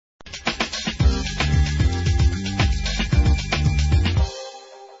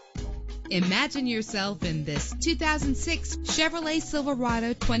Imagine yourself in this 2006 Chevrolet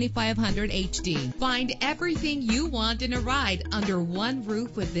Silverado 2500 HD. Find everything you want in a ride under one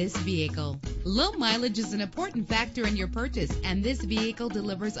roof with this vehicle. Low mileage is an important factor in your purchase, and this vehicle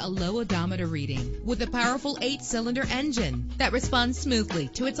delivers a low odometer reading with a powerful 8-cylinder engine that responds smoothly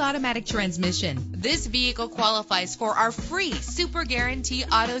to its automatic transmission. This vehicle qualifies for our free Super Guarantee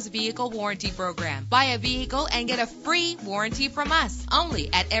Autos Vehicle Warranty Program. Buy a vehicle and get a free warranty from us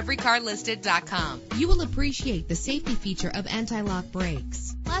only at everycarlisted.com. You will appreciate the safety feature of anti-lock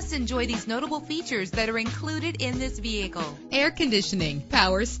brakes. Plus, enjoy these notable features that are included in this vehicle: air conditioning,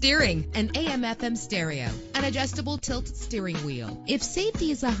 power steering, an AM/FM stereo, an adjustable tilt steering wheel. If safety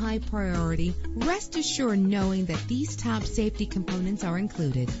is a high priority, rest assured knowing that these top safety components are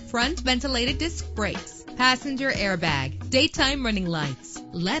included: front ventilated disc brakes, passenger airbag, daytime running lights.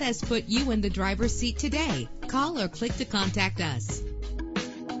 Let us put you in the driver's seat today. Call or click to contact us.